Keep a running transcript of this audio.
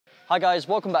Hi guys,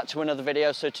 welcome back to another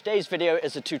video. So today's video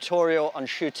is a tutorial on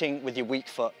shooting with your weak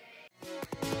foot.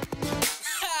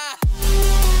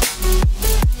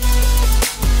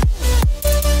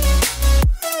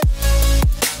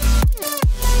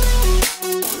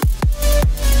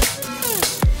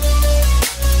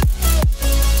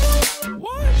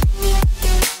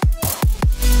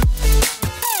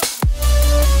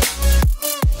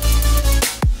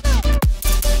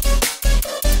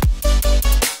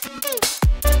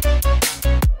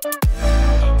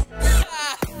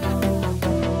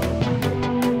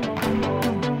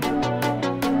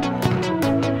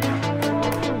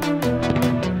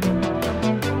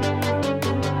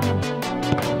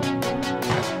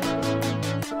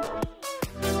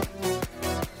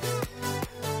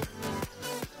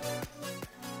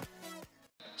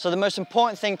 So the most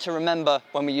important thing to remember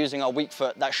when we're using our weak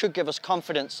foot that should give us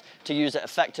confidence to use it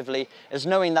effectively is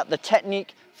knowing that the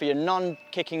technique for your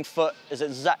non-kicking foot is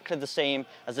exactly the same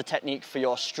as the technique for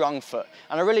your strong foot.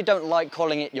 And I really don't like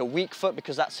calling it your weak foot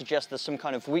because that suggests there's some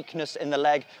kind of weakness in the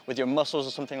leg with your muscles or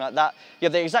something like that. You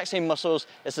have the exact same muscles,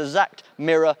 it's the exact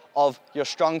mirror of your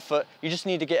strong foot. You just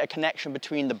need to get a connection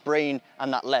between the brain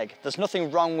and that leg. There's nothing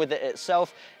wrong with it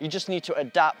itself, you just need to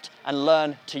adapt and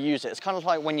learn to use it. It's kind of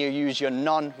like when you use your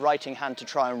non-writing hand to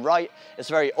try and write. It's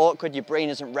very awkward, your brain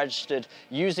isn't registered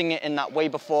using it in that way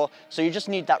before, so you just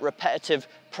need that repetitive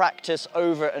practice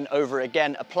over and over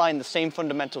again, applying the same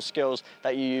fundamental skills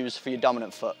that you use for your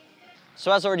dominant foot.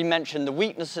 So as already mentioned, the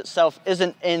weakness itself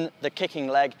isn't in the kicking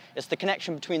leg, it's the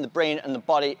connection between the brain and the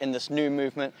body in this new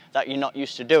movement that you're not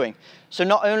used to doing. So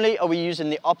not only are we using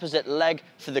the opposite leg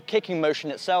for the kicking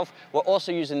motion itself, we're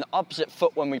also using the opposite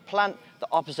foot when we plant, the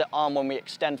opposite arm when we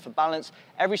extend for balance.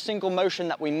 Every single motion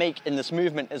that we make in this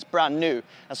movement is brand new.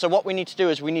 And so what we need to do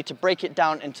is we need to break it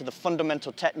down into the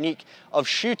fundamental technique of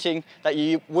shooting that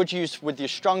you would use with your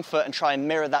strong foot and try and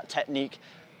mirror that technique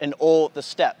in all the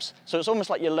steps. So it's almost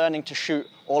like you're learning to shoot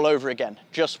all over again,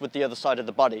 just with the other side of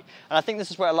the body. And I think this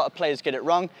is where a lot of players get it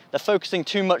wrong. They're focusing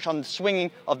too much on the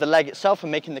swinging of the leg itself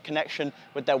and making the connection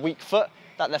with their weak foot,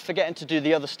 that they're forgetting to do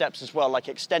the other steps as well, like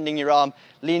extending your arm,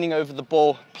 leaning over the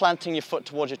ball, planting your foot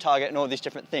towards your target, and all these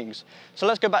different things. So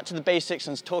let's go back to the basics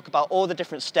and talk about all the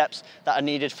different steps that are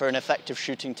needed for an effective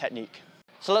shooting technique.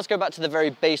 So let's go back to the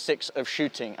very basics of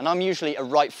shooting. And I'm usually a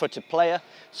right-footed player,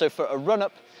 so for a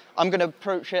run-up, I'm going to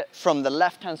approach it from the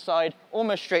left-hand side,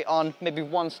 almost straight on, maybe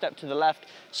one step to the left,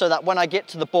 so that when I get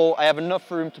to the ball, I have enough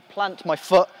room to plant my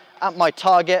foot at my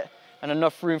target and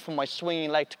enough room for my swinging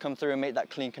leg to come through and make that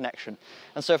clean connection.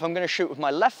 And so if I'm going to shoot with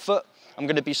my left foot, I'm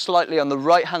going to be slightly on the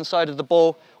right-hand side of the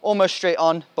ball, almost straight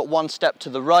on, but one step to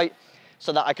the right,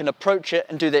 so that I can approach it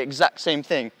and do the exact same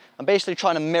thing. I'm basically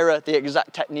trying to mirror the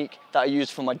exact technique that I use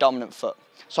for my dominant foot.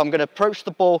 So I'm going to approach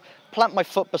the ball, plant my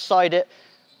foot beside it,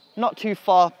 not too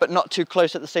far, but not too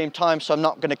close at the same time, so I'm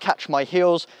not going to catch my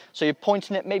heels. So you're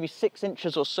pointing it maybe 6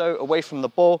 inches or so away from the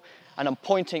ball, and I'm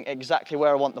pointing exactly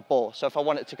where I want the ball. So if I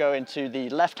want it to go into the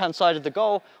left-hand side of the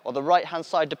goal, or the right-hand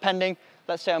side, depending,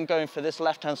 let's say I'm going for this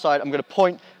left-hand side, I'm going to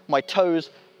point my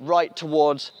toes right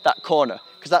towards that corner,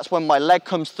 because that's when my leg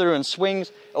comes through and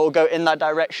swings, it will go in that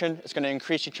direction. It's going to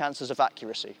increase your chances of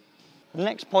accuracy. The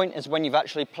next point is when you've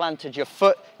actually planted your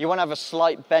foot, you want to have a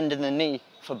slight bend in the knee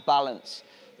for balance.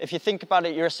 If you think about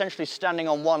it, you're essentially standing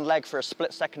on one leg for a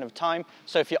split second of time.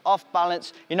 So if you're off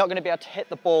balance, you're not going to be able to hit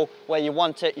the ball where you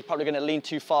want it. You're probably going to lean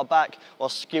too far back or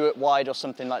skew it wide or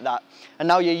something like that. And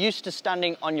now you're used to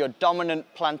standing on your dominant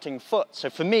planting foot. So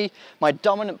for me, my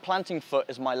dominant planting foot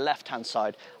is my left-hand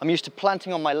side. I'm used to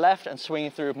planting on my left and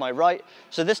swinging through with my right.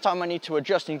 So this time I need to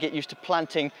adjust and get used to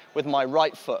planting with my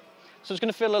right foot. So it's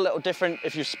going to feel a little different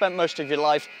if you've spent most of your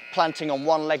life planting on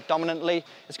one leg dominantly.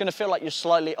 It's going to feel like you're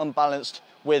slightly unbalanced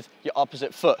with your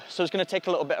opposite foot. So it's going to take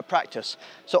a little bit of practice.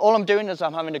 So all I'm doing is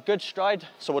I'm having a good stride.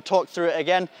 So we'll talk through it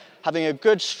again. Having a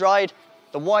good stride,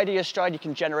 the wider your stride, you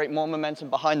can generate more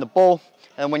momentum behind the ball.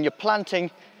 And when you're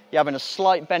planting, you're having a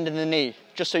slight bend in the knee,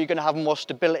 just so you're going to have more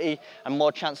stability and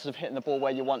more chances of hitting the ball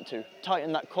where you want to.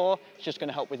 Tighten that core, it's just going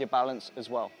to help with your balance as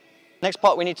well. Next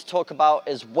part we need to talk about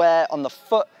is where on the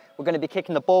foot we're going to be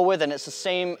kicking the ball with, and it's the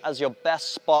same as your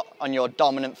best spot on your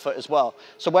dominant foot as well.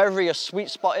 So wherever your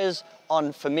sweet spot is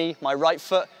on, for me, my right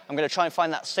foot, I'm going to try and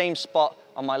find that same spot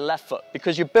on my left foot,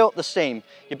 because you're built the same.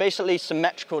 You're basically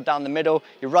symmetrical down the middle.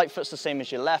 Your right foot's the same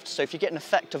as your left. So if you get an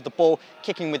effect of the ball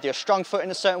kicking with your strong foot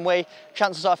in a certain way,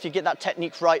 chances are if you get that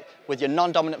technique right with your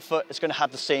non-dominant foot, it's going to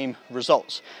have the same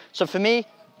results. So for me,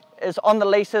 is on the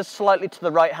laces, slightly to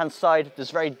the right-hand side. There's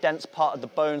a very dense part of the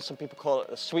bone. Some people call it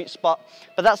the sweet spot,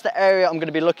 but that's the area I'm going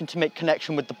to be looking to make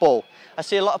connection with the ball. I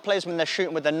see a lot of players when they're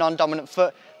shooting with their non-dominant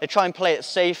foot, they try and play it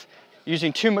safe.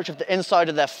 using too much of the inside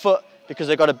of their foot because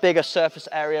they've got a bigger surface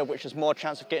area, which is more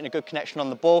chance of getting a good connection on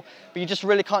the ball, but you just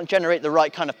really can't generate the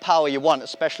right kind of power you want,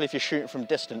 especially if you're shooting from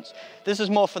distance. This is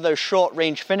more for those short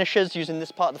range finishes using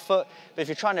this part of the foot, but if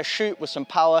you're trying to shoot with some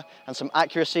power and some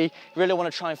accuracy, you really want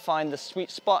to try and find the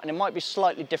sweet spot, and it might be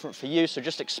slightly different for you, so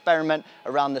just experiment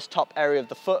around this top area of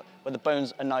the foot where the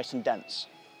bones are nice and dense.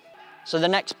 So the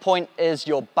next point is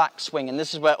your backswing, and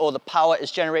this is where all the power is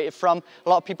generated from. A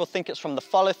lot of people think it's from the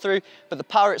follow through, but the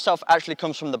power itself actually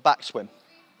comes from the backswing.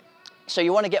 So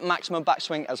you want to get maximum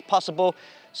backswing as possible.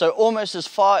 So almost as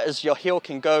far as your heel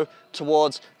can go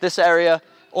towards this area,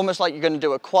 almost like you're going to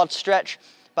do a quad stretch.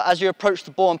 But as you approach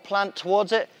the ball and plant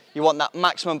towards it, you want that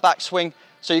maximum backswing.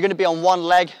 So you're going to be on one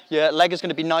leg, your leg is going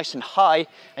to be nice and high,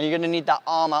 and you're going to need that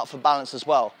arm out for balance as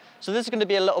well. So this is going to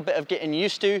be a little bit of getting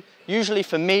used to. Usually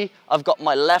for me, I've got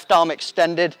my left arm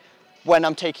extended when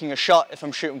I'm taking a shot if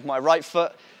I'm shooting with my right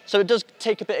foot. So it does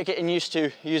take a bit of getting used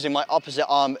to using my opposite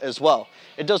arm as well.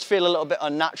 It does feel a little bit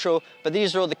unnatural, but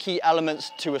these are all the key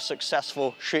elements to a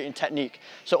successful shooting technique.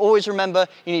 So always remember,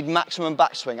 you need maximum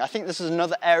backswing. I think this is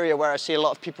another area where I see a lot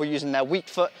of people using their weak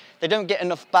foot. They don't get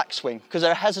enough backswing because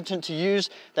they're hesitant to use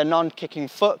their non-kicking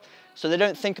foot. So they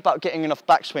don't think about getting enough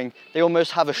backswing. They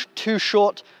almost have too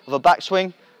short of a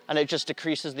backswing, and it just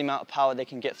decreases the amount of power they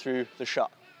can get through the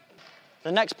shot.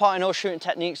 The next part in all shooting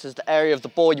techniques is the area of the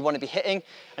ball you want to be hitting,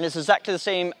 and it's exactly the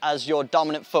same as your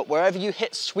dominant foot. Wherever you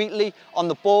hit sweetly on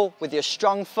the ball with your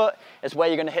strong foot is where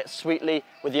you're going to hit sweetly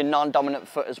with your non-dominant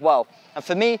foot as well. And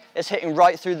for me, it's hitting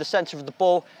right through the center of the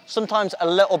ball, sometimes a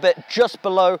little bit just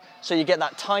below, so you get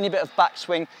that tiny bit of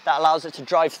backswing that allows it to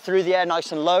drive through the air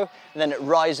nice and low, and then it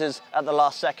rises at the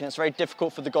last second. It's very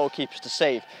difficult for the goalkeepers to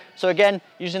save. So again,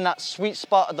 using that sweet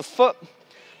spot of the foot,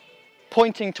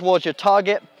 pointing towards your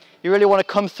target, you really want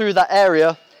to come through that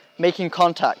area, making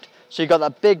contact. So you've got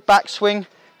that big backswing,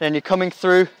 then you're coming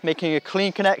through, making a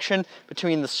clean connection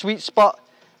between the sweet spot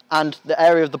and the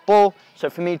area of the ball. So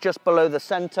for me, just below the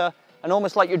center, and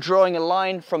almost like you're drawing a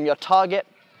line from your target,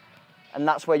 and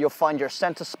that's where you'll find your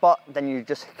center spot. Then you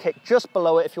just kick just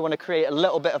below it if you want to create a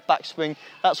little bit of backswing.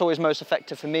 That's always most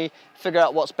effective for me. Figure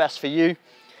out what's best for you.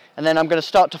 And then I'm going to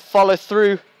start to follow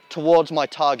through towards my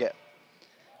target.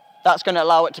 That's going to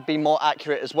allow it to be more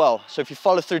accurate as well. So if you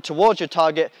follow through towards your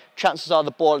target, chances are the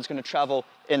ball is going to travel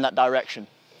in that direction.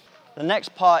 The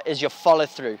next part is your follow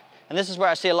through. And this is where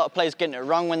I see a lot of players getting it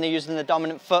wrong when they're using the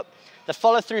dominant foot. The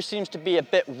follow through seems to be a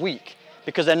bit weak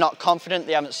because they're not confident,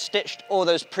 they haven't stitched all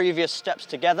those previous steps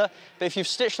together. But if you've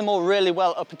stitched them all really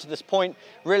well up until this point,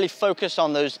 really focus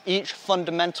on those each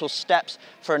fundamental steps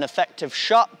for an effective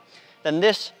shot, then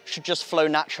this should just flow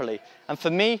naturally. And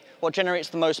for me, what generates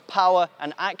the most power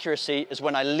and accuracy is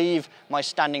when I leave my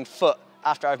standing foot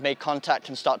after I've made contact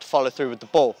and start to follow through with the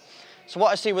ball. So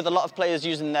what I see with a lot of players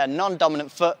using their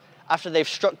non-dominant foot, after they've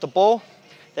struck the ball,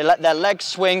 they let their legs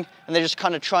swing and they just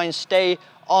kind of try and stay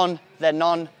on their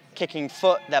non-kicking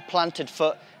foot, their planted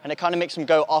foot, and it kind of makes them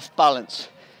go off balance.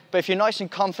 But if you're nice and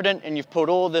confident and you've pulled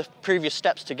all the previous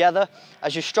steps together,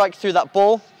 as you strike through that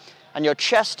ball and your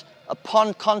chest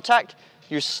upon contact,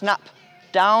 you snap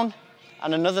down.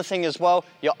 And another thing as well,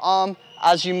 your arm,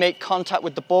 as you make contact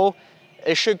with the ball,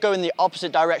 it should go in the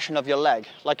opposite direction of your leg,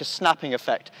 like a snapping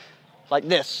effect, like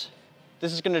this.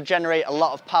 This is going to generate a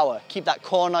lot of power. Keep that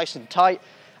core nice and tight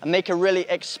and make a really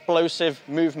explosive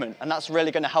movement, and that's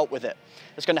really going to help with it.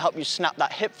 It's going to help you snap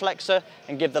that hip flexor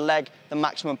and give the leg the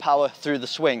maximum power through the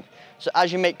swing. So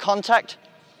as you make contact,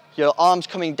 your arm's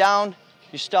coming down,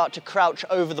 you start to crouch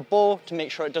over the ball to make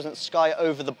sure it doesn't sky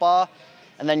over the bar,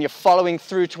 and then you're following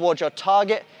through towards your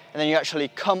target, and then you actually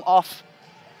come off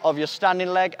of your standing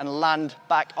leg and land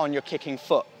back on your kicking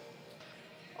foot.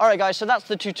 All right guys, so that's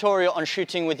the tutorial on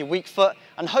shooting with your weak foot,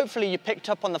 and hopefully you picked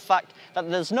up on the fact that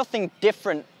there's nothing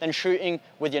different than shooting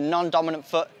with your non-dominant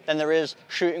foot than there is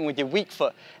shooting with your weak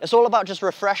foot. It's all about just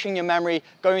refreshing your memory,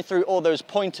 going through all those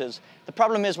pointers. The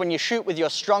problem is when you shoot with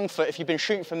your strong foot, if you've been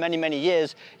shooting for many, many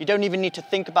years, you don't even need to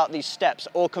think about these steps.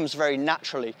 It all comes very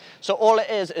naturally. So all it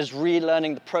is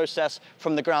relearning the process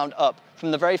from the ground up, from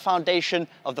the very foundation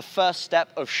of the first step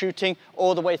of shooting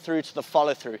all the way through to the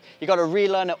follow through. You got to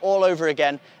relearn it all over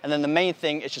again, and then the main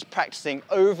thing is just practicing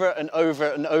over and over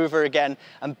and over again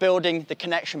and building the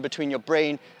connection between your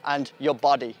brain and your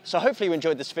body. So hopefully you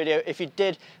enjoyed this video. If you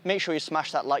did, make sure you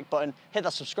smash that like button, hit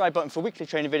that subscribe button for weekly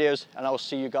training videos, and I will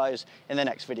see you guys in the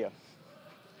next video.